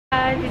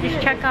guys, we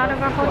just checked out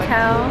of our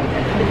hotel.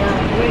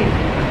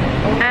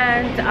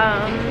 And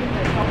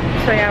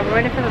so yeah, we're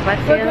waiting for the bus.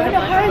 We're going to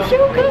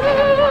Harajuku!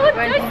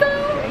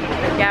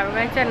 Yeah, we're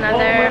going to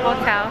another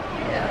hotel.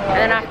 And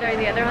then after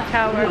the other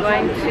hotel, we're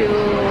going to,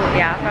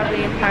 yeah,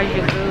 probably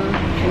Harajuku,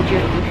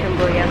 Shinjuku,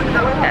 Shibuya.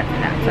 That's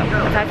that. So,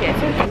 I'll talk to you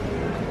soon.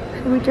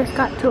 So we just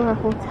got to our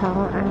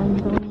hotel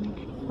and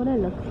what it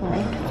looks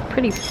like. It's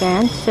pretty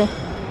fancy.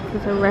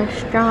 There's a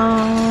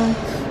restaurant.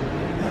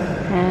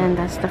 And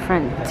that's the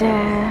front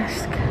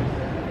desk.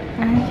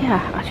 And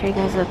yeah, I'll show you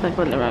guys what the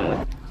room looks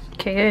like.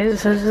 Okay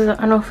guys, this is an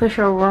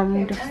unofficial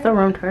room. This is the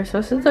room tour. So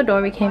this is the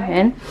door we came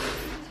in.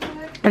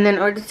 And then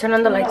in order to turn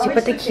on the lights, you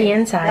put the key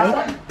inside.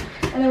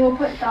 And then we'll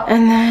put that.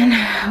 And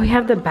then we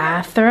have the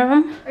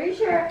bathroom. Are you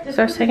sure? It's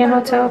our second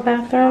hotel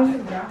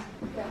bathroom.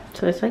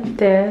 So it's like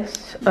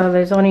this.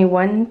 There's only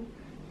one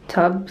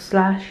tub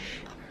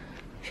slash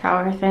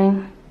shower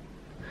thing.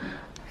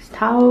 There's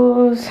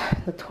towels,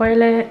 the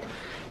toilet,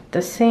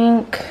 the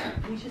sink.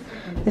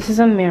 This is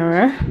a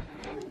mirror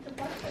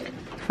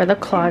for the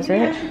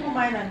closet.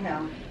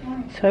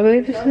 So I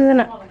believe this is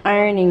an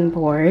ironing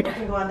board.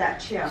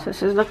 So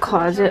this is the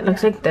closet.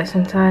 Looks like this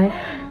inside.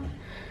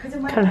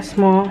 Kind of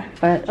small,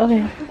 but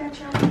okay.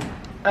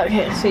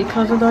 Okay, so you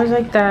close the doors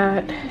like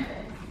that.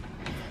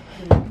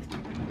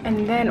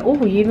 And then,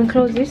 oh, you even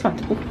close these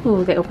ones.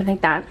 Oh, they open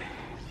like that.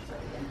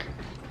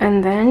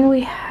 And then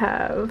we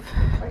have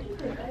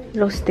a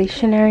little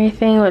stationery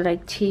thing with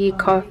like tea,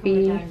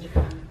 coffee,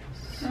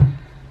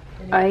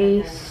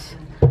 ice,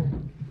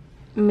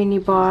 mini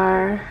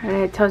bar, and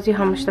it tells you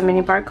how much the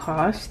mini bar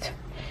cost.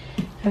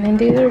 And then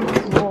these are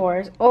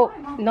drawers. Oh,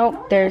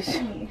 nope, there's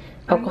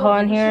alcohol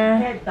in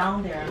here.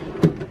 Down there,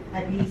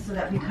 at least so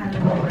that we kind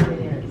of know where it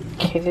is.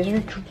 Okay, these are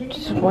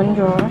just one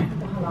drawer.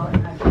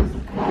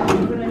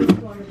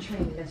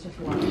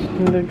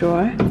 Another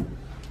drawer.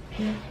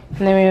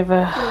 And then we have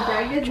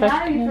a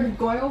trash can.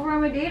 Going over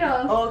on my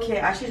data. Okay,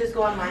 I should just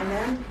go on mine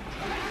then.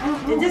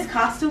 Is this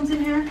costumes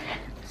in here?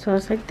 So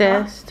it's like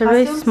this. It's a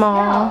really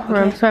small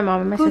room. So my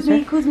mom and my sister.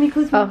 Kuzmi.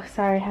 Oh,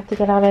 sorry, I have to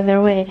get out of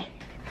their way.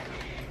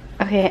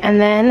 Okay, and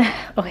then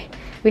okay,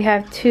 we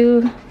have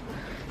two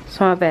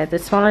small beds.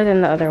 It's smaller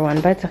than the other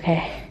one, but it's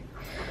okay.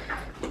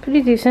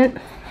 Pretty decent.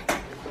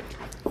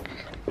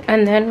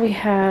 And then we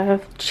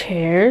have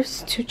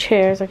chairs. Two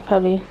chairs, like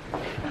probably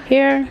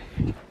here.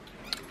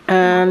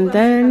 And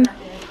then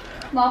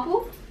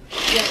Mapu?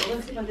 Yeah,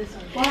 let's see on this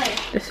one. Why?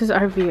 this is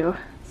our view.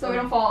 So we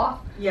don't fall off?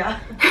 Yeah.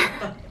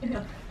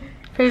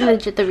 Pretty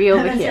legit the view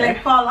over You here.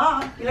 like fall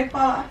off? You like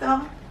fall off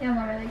though? Yeah,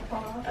 my leg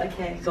fall off.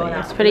 Okay, So go yeah, now.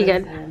 it's pretty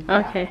good.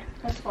 Okay.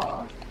 Let's fall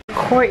off.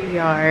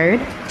 Courtyard.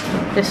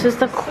 This is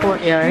the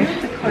courtyard.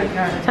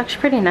 It's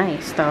actually pretty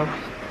nice though.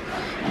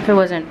 If it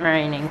wasn't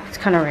raining. It's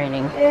kind of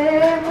raining.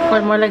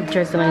 Or more like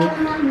drizzling.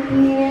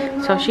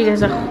 So she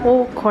does a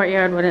whole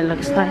courtyard what it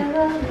looks like.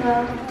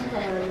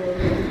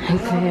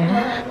 Okay.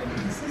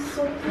 This is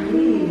so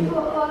pretty.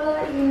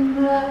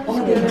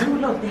 Oh, they do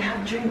look. They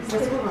have drinks.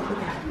 Let's go look at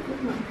that.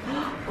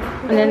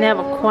 And then they have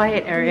a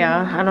quiet area.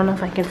 I don't know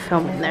if I can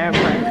film in there,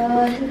 but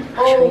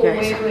I'll show you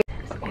guys.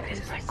 Okay, this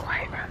is like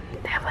quiet room.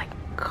 They have like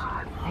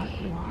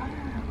coffee,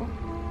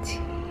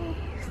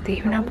 teas. They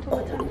even have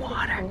cold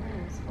water.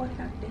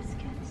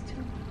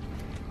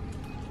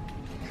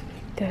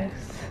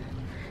 This,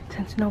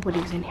 since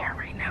nobody's in here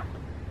right now,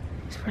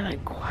 it's for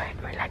like quiet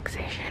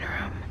relaxation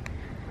room.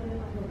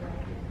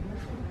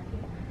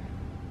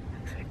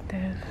 Looks like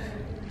this.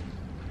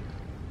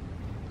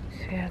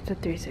 So yeah, it's a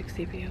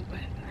 360 view, but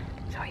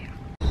so yeah.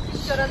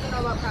 Still doesn't know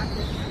about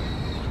practice.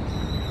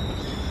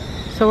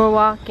 So we're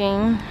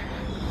walking,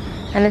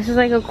 and this is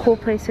like a cool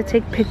place to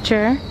take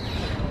picture.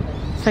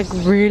 It's like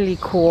really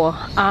cool.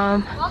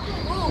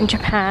 In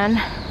Japan.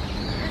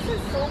 This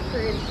is so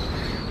pretty.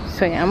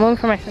 So yeah, I'm waiting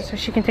for my sister so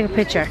she can take a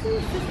picture.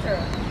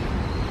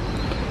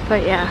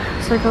 But yeah,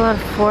 it's like a lot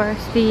of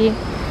foresty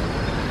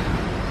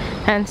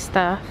and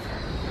stuff.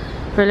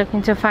 We're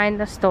looking to find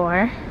the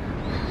store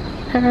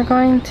that we're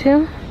going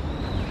to.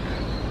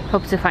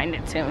 Hope to find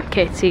it soon.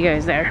 Okay, see you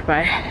guys there.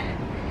 Bye.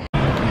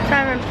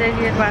 Time I'm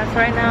busy as well. So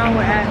right now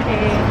we're at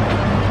a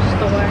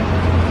store.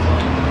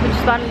 We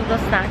just bought a little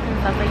snacks and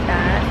stuff like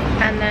that.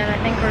 And then I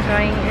think we're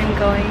going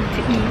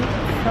to eat.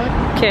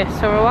 Okay,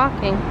 so we're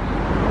walking.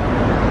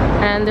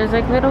 And there's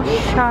like little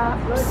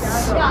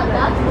shops.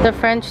 The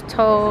French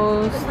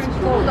toast.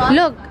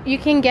 Look, you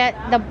can get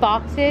the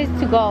boxes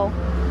to go.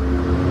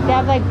 They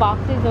have like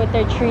boxes with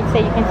their treats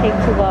that you can take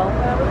to go.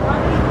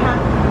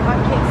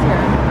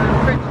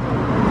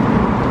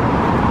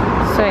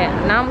 So yeah,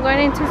 now I'm going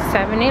into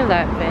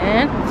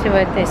 7-Eleven. See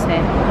what they say.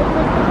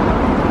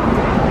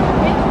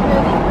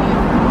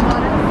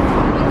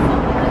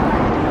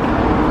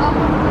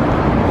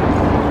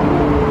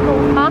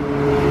 Huh?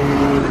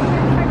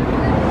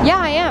 Yeah,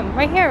 I am.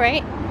 Right here,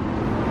 right?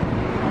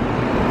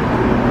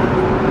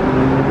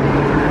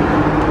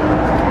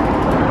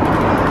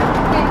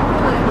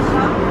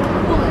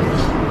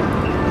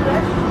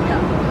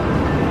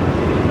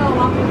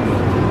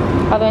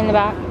 All the way in the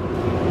back.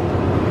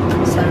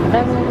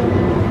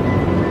 7-Eleven.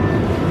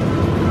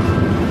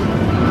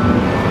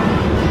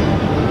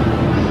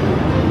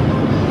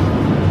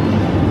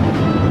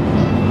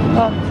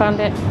 found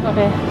it.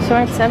 Okay, so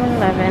we're at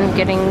 7-Eleven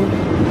getting,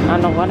 I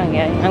don't know what I'm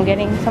getting. I'm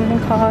getting something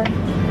called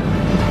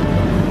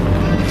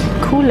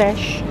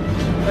Coolish.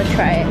 We'll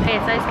try it. Okay,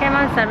 so I just came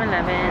on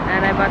 7-Eleven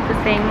and I bought this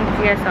thing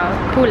you guys saw,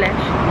 Coolish.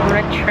 I'm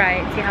gonna try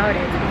it, see how it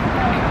is.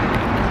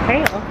 How do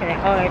you open it?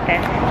 Oh, right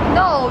there.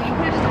 No, you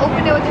could have just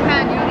opened it with your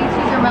hand. You don't need to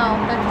use your mouth.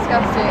 That's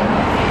disgusting.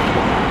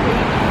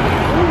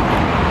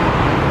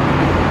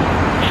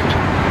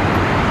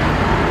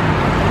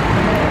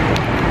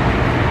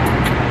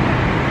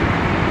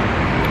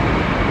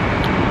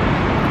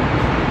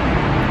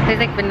 Tastes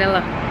like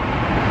vanilla.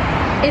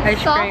 It's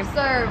ice soft cream.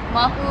 serve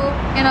maku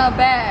in a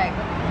bag.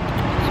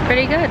 It's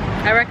pretty good.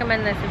 I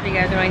recommend this if you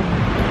guys are going.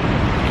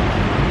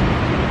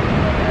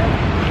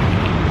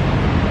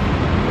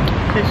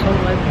 It's so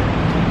good.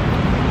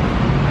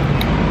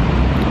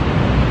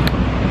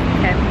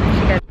 Okay,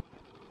 she got.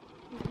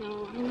 No,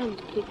 I'm not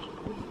picture.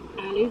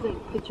 Ali's like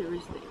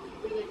picturistic.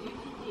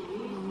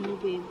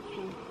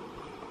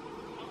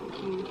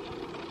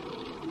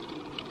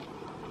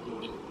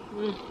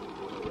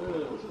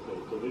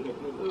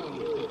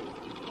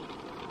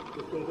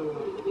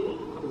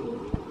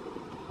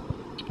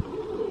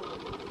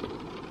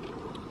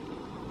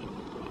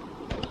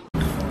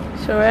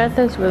 So we're at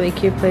this really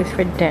cute place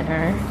for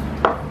dinner.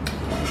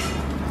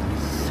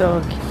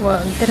 So,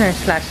 well, dinner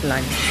slash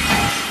lunch.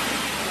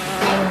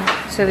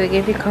 So they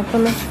give you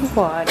complimentary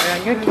water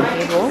on your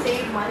table.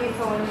 Save money if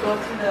I want to go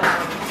to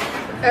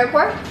the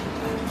Airport?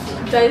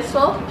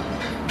 Daiso?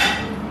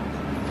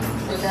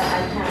 so that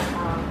I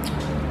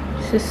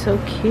can This is so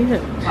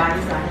cute. buy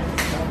design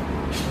stuff.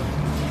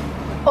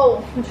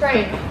 Oh,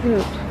 train.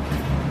 Cute.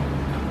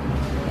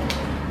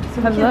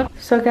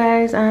 So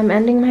guys, I'm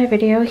ending my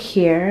video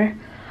here.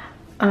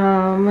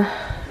 I'm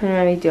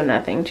really do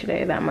nothing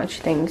today, that much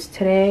things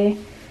today,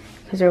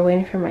 because we're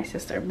waiting for my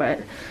sister. But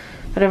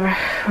whatever,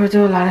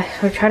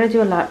 we'll try to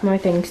do a lot more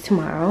things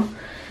tomorrow.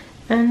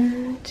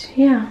 And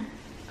yeah,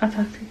 I'll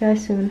talk to you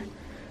guys soon.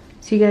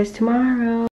 See you guys tomorrow.